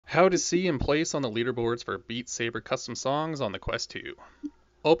How to see and place on the leaderboards for Beat Saber custom songs on the Quest 2.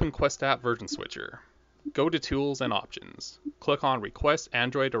 Open Quest app version switcher. Go to Tools and Options. Click on Request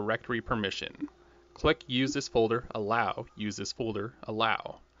Android Directory Permission. Click Use this folder, allow, use this folder,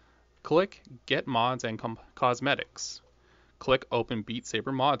 allow. Click Get Mods and Cosmetics. Click Open Beat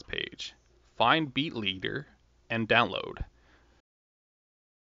Saber Mods page. Find Beat Leader and download.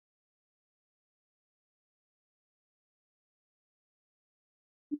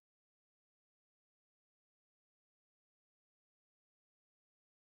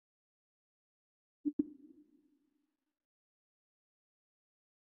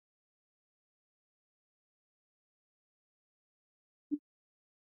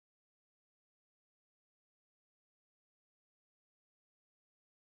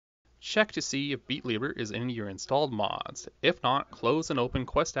 Check to see if BeatLeader is in your installed mods. If not, close and open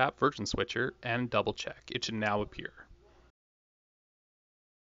Quest app version switcher and double check. It should now appear.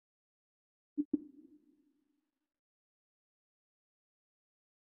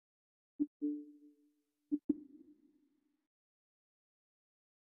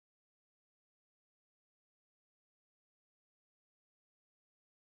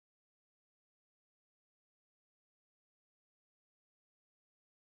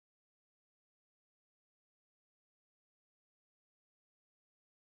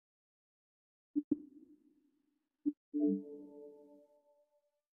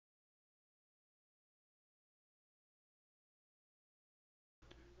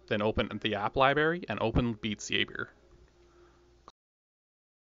 Then open the app library and open Beat Saber.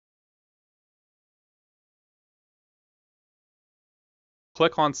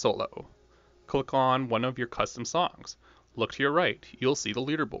 Click on Solo. Click on one of your custom songs. Look to your right, you'll see the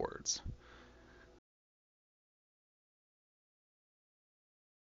leaderboards.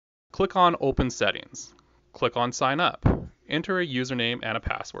 Click on Open Settings. Click on Sign Up. Enter a username and a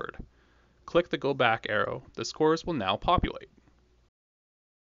password. Click the Go Back arrow. The scores will now populate.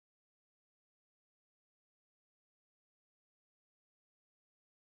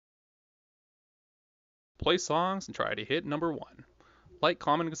 Play songs and try to hit number 1. Like,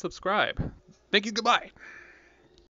 comment, and subscribe. Thank you, goodbye.